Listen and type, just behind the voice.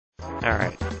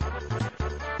Alright,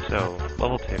 so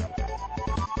level 2.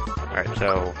 Alright,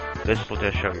 so this will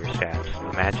just show your stats.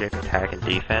 The magic, attack, and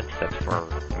defense, that's for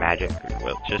magic.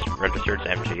 Well, it just registered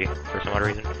as MG for some odd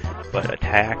reason. But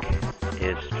attack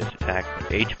is just attack.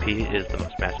 HP is the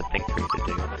most massive thing for you to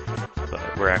do. But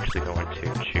we're actually going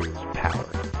to choose power.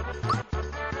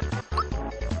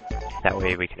 That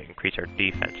way we can increase our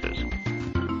defenses.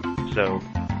 So,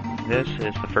 this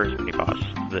is the first mini-boss.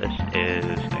 This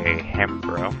is a hammer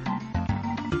bro.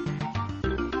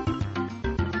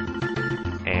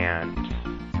 And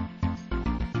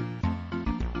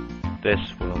this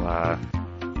will, oh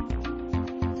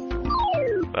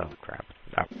crap.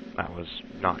 That was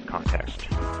not context.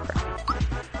 Crap.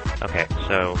 Okay,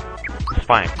 so,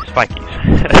 spikies.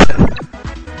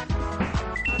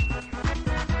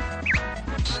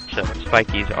 So,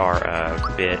 spikies are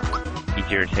a bit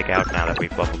easier to take out now that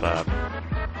we've leveled up,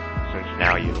 since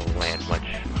now you'll land much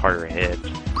harder hits.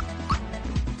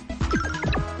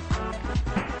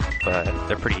 But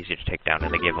they're pretty easy to take down,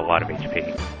 and they give a lot of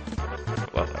HP.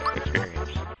 Well,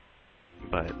 experience.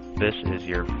 But this is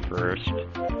your first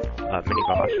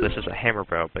mini-boss. This is a hammer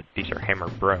bro, but these are hammer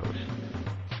bros.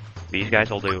 These guys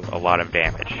will do a lot of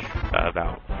damage,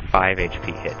 about 5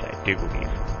 HP hits, I do believe.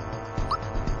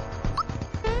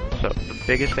 So, the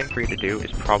biggest thing for you to do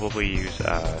is probably use,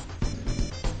 the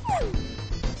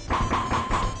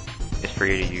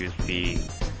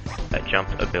jump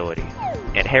ability.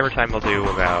 And hammer time will do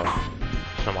about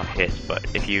somewhat hits, but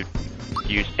if you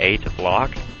use A to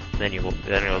block, then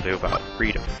it'll do about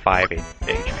 3 to 5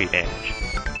 HP damage.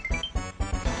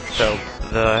 So,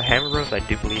 the hammer bros I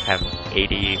do believe have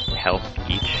 80 health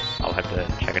each. I'll have to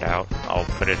check it out. I'll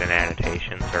put it in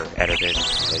annotations or edit it in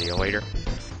the video later.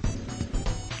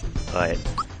 But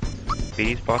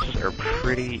these bosses are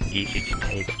pretty easy to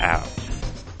take out.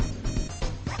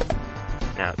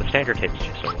 Now, the standard hit's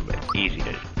just a little bit easy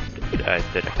to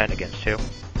defend against too.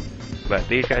 But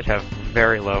these guys have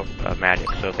very low magic,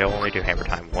 so they'll only do hammer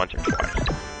time once or twice.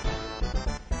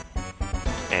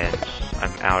 And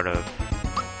I'm out of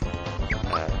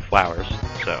flowers,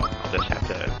 so I'll just have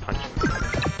to punch them.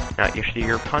 Now,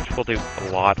 your punch will do a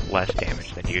lot less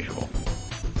damage than usual.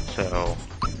 So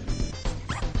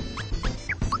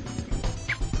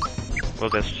we'll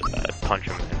just punch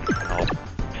him and help.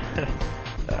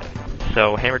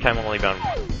 So hammer time will only be done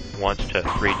once to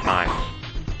 3 times,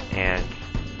 and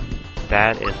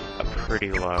that is a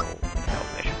pretty low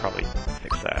health. I should probably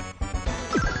fix that.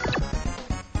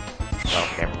 Oh,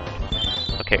 hammer.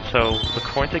 Okay, so the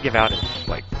coins they give out is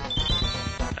like,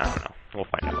 I don't know. We'll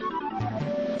find out.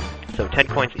 So 10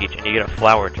 coins each, and you get a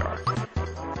flower jar.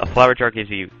 A flower jar gives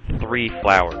you 3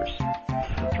 flowers,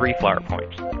 3 flower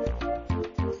points.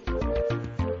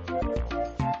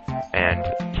 And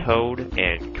Toad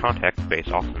and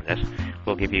Contact-based awesomeness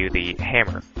will give you the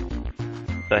hammer.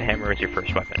 The hammer is your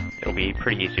first weapon. It'll be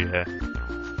pretty easy to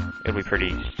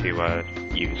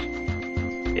use.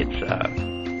 It's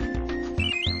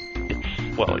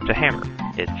a hammer.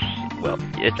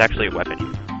 It's actually a weapon.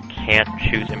 You can't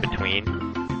choose in between.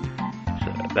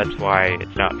 So that's why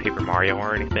it's not Paper Mario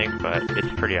or anything, but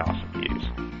it's pretty awesome to use.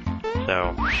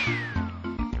 So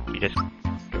you just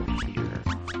go here.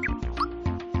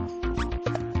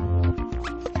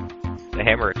 The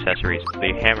hammer accessories,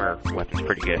 the hammer weapon's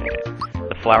pretty good.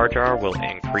 The flower jar will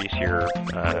increase your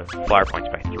flower points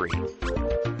by 3.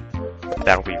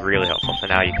 That'll be really helpful, so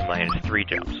now you can land 3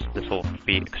 jumps. This will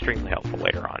be extremely helpful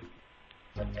later on.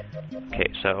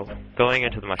 Okay, so going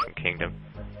into the Mushroom Kingdom,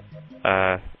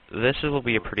 this will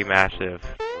be a pretty massive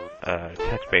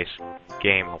text-based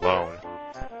game alone.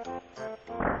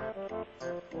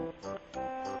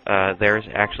 There's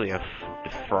actually a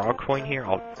frog coin here.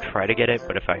 I'll try to get it,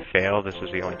 but if I fail, this is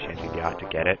the only chance you got to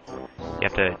get it. You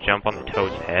have to jump on the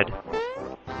toad's head,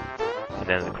 and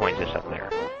then the coin's just up there.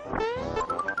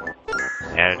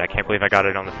 And I can't believe I got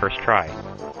it on the first try.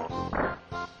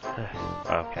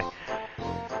 Okay.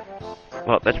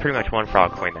 Well, that's pretty much one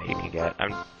frog coin that you can get.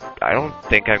 I don't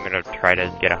think I'm gonna try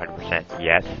to get 100%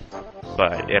 yet,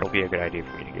 but it'll be a good idea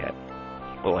for me to get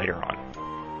later on.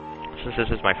 Since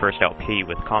this is my first LP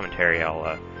with commentary,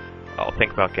 I'll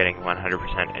think about getting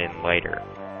 100% in later.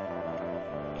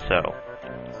 So,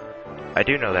 I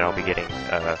do know that I'll be getting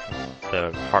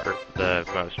the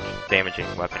most damaging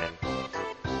weapon and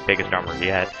biggest armor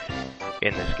yet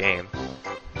in this game.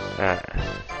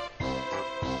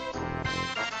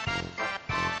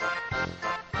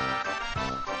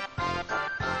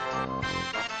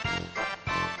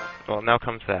 Well, now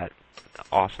comes that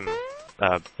awesome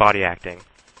body acting.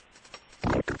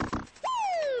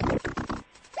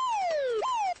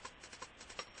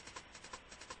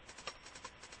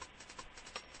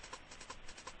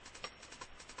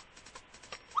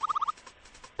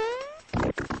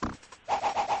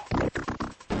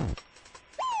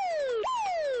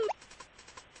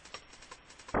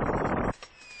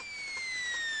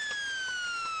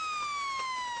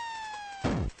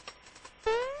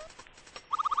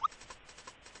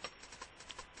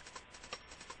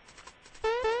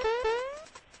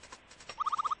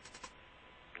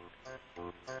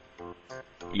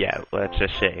 yeah, let's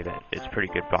just say that it's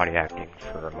pretty good body acting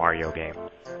for a Mario game.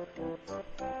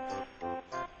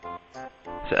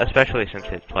 So, especially since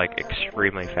it's like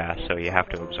extremely fast, so you have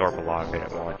to absorb a lot of it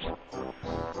at once.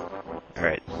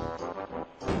 Alright.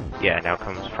 Yeah, now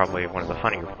comes probably one of the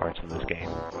funnier parts of this game.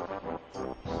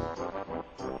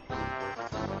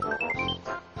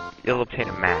 You'll obtain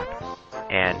a map,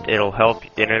 and it'll help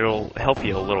you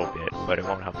a little bit, but it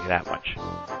won't help you that much.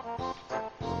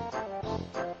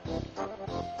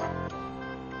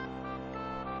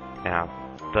 Now,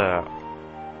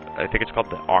 I think it's called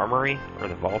the Armory, or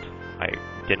the Vault. I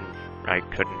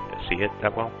couldn't see it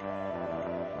that well.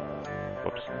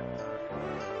 Whoops.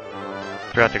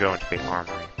 Forgot to go into the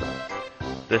Armory.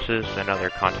 This is another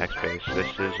context base. This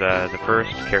is the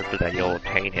first character that you'll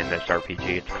obtain in this RPG.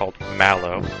 It's called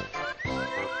Mallow.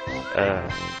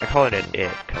 I call it an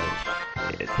it,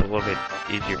 because it's a little bit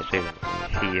easier to say than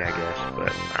he, I guess,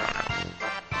 but I don't know.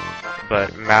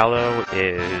 But Mallow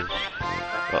is...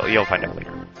 well, you'll find out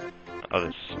later. I'll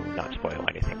just not spoil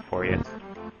anything for you.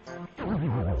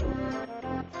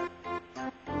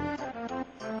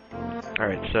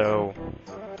 Alright, so...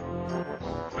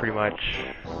 pretty much,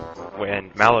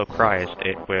 when Mallow cries,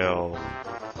 it will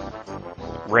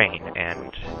rain,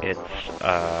 and it's,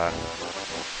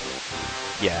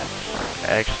 yeah, it's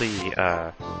actually,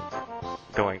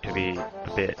 going to be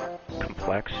a bit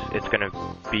complex. It's gonna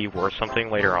be worth something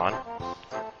later on.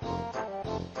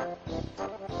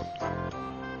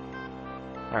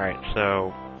 Alright,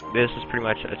 so this is pretty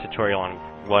much a tutorial on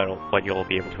what you'll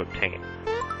be able to obtain.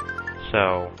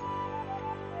 So,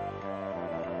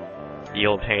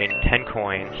 you'll obtain 10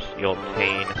 coins, you'll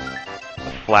obtain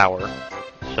a flower,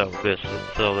 so this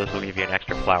will give you an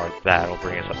extra flower, that'll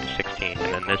bring us up to 16,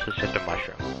 and then this is just a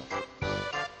mushroom.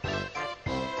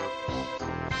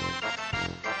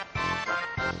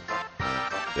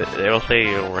 It'll say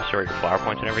it'll restore your flower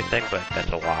points and everything, but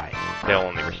that's a lie. They'll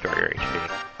only restore your HP.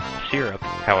 Syrup,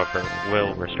 however,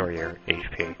 will restore your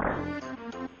HP.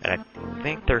 And I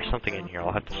think there's something in here,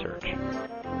 I'll have to search.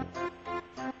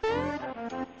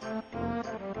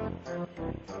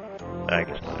 I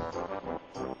guess not.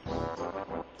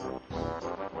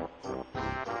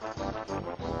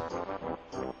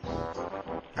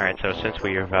 Alright, so since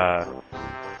we've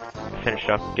finished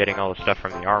up getting all the stuff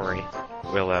from the armory,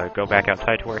 we'll go back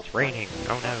outside to where it's raining.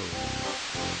 Oh no!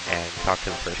 And talk to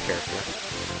the first character.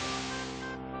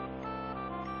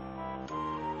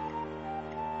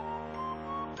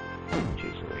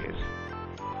 Jeez Louise.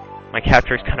 My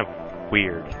capture is kind of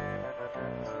weird.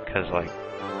 Because, like,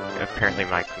 apparently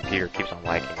my computer keeps on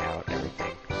lagging out and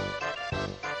everything.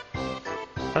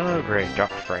 Oh great,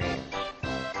 dropped frames.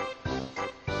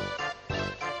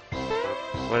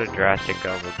 What a drastic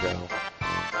overgo.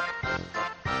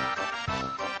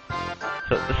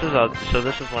 So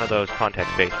this is one of those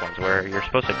context-based ones where you're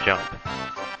supposed to jump.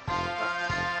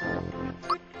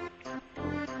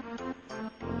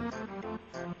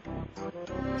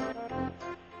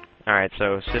 Alright,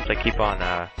 so since I keep on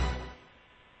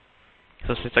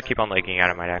lagging out,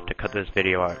 I might have to cut this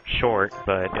video out short,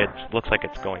 but it looks like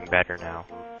it's going better now.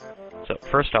 So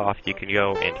first off, you can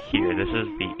go in here. This is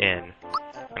the inn.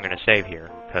 I'm going to save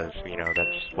here, because, you know,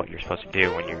 that's what you're supposed to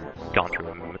do when you've gone through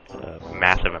a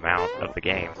massive amount of the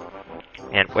game.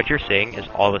 And what you're seeing is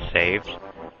all the saves.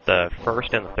 The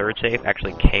first and the third save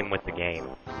actually came with the game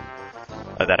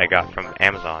that I got from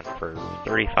Amazon for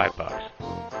 35 bucks.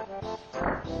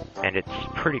 And it's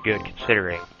pretty good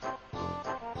considering.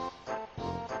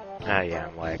 Yeah,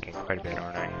 I'm lagging quite a bit,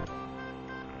 aren't I?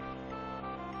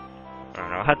 I don't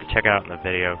know, I'll have to check it out in the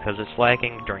video, because it's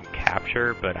lagging during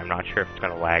capture, but I'm not sure if it's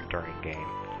going to lag during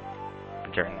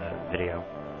the video.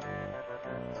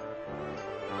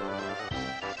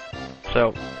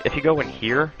 So, if you go in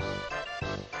here,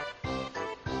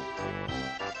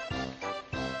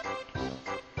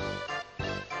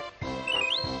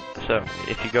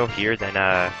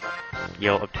 then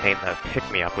you'll obtain the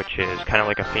pick-me-up, which is kind of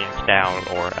like a Phoenix Down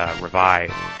or a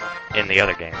Revive in the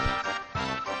other games.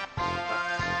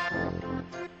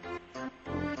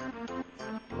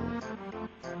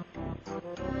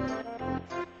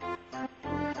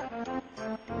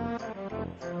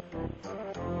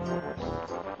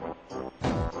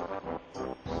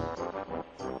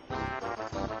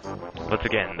 Once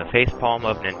again, the facepalm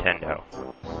of Nintendo.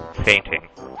 Fainting.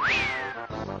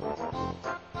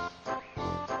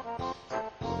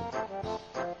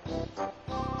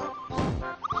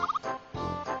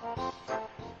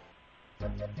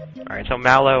 Alright, so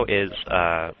Mallow is,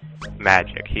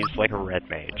 magic. He's like a red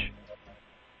mage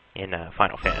in,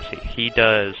 Final Fantasy. He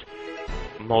does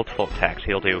multiple attacks.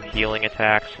 He'll do healing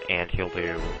attacks, and he'll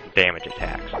do damage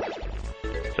attacks.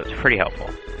 So it's pretty helpful.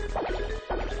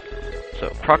 So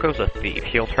Croco's a thief.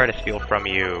 He'll try to steal from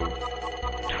you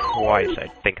twice, I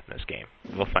think, in this game.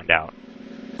 We'll find out.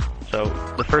 So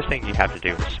the first thing you have to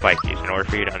do is Spikies in order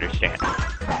for you to understand.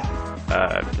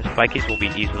 The Spikies will be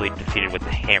easily defeated with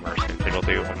the hammer, since it'll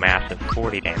do a massive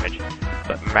 40 damage.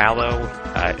 But Mallow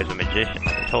is a magician,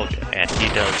 like I told you, and he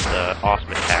does the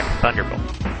awesome attack Thunderbolt,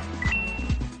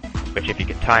 which if you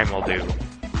can time will do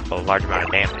a large amount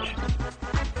of damage.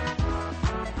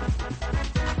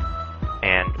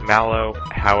 And Mallow,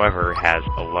 however, has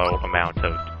a low amount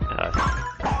of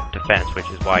defense, which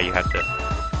is why you have to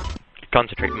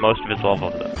concentrate most of his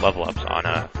level ups on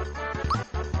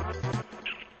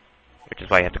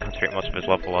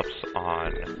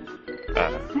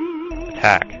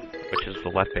attack, which is the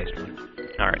left-based one.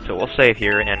 Alright, so we'll save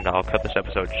here, and I'll cut this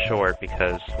episode short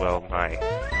because, well, my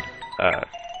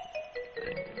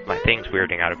thing's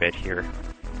weirding out a bit here.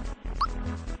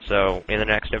 So, in the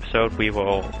next episode, we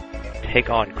will take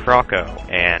on Croco,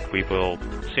 and we will,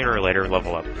 sooner or later,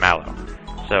 level up Mallow.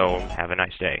 So, have a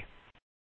nice day.